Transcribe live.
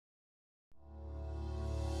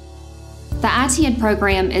The IT Ed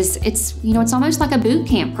program it's almost like a boot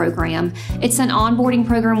camp program. It's an onboarding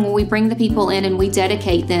program where we bring the people in and we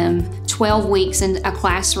dedicate them 12 weeks in a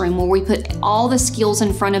classroom where we put all the skills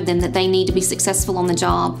in front of them that they need to be successful on the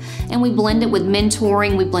job. And we blend it with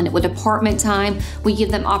mentoring, we blend it with department time. We give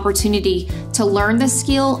them opportunity to learn the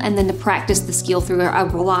skill and then to practice the skill through a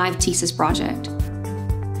live TSIS project.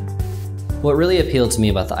 What really appealed to me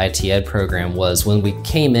about the IT Ed program was when we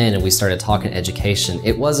came in and we started talking education,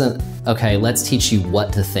 it wasn't, okay, let's teach you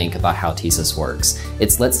what to think about how TSIS works.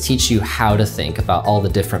 It's let's teach you how to think about all the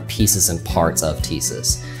different pieces and parts of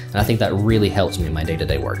TSIS. And I think that really helped me in my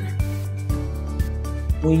day-to-day work.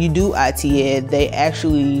 When you do IT Ed, they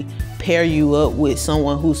actually pair you up with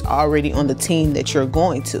someone who's already on the team that you're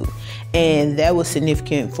going to. And that was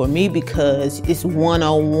significant for me because it's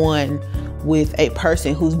one-on-one with a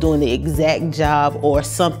person who's doing the exact job or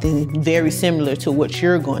something very similar to what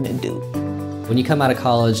you're going to do. When you come out of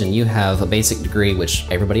college and you have a basic degree, which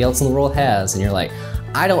everybody else in the world has, and you're like,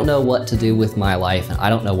 I don't know what to do with my life and I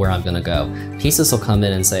don't know where I'm gonna go. TSIS will come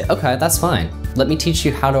in and say, okay, that's fine. Let me teach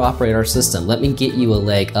you how to operate our system. Let me get you a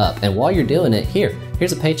leg up. And while you're doing it,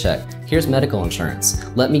 here's a paycheck. Here's medical insurance.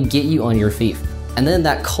 Let me get you on your feet. And then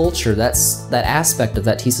that culture, that aspect of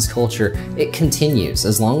that TSIS culture, it continues.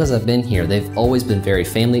 As long as I've been here, they've always been very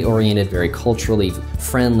family-oriented, very culturally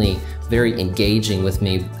friendly, very engaging with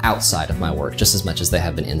me outside of my work, just as much as they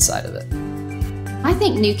have been inside of it. I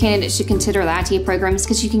think new candidates should consider the IT programs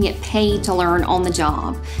because you can get paid to learn on the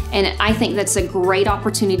job. And I think that's a great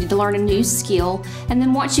opportunity to learn a new skill. And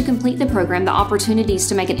then once you complete the program, the opportunities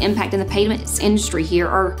to make an impact in the payments industry here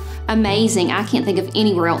are amazing. I can't think of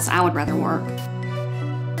anywhere else I would rather work.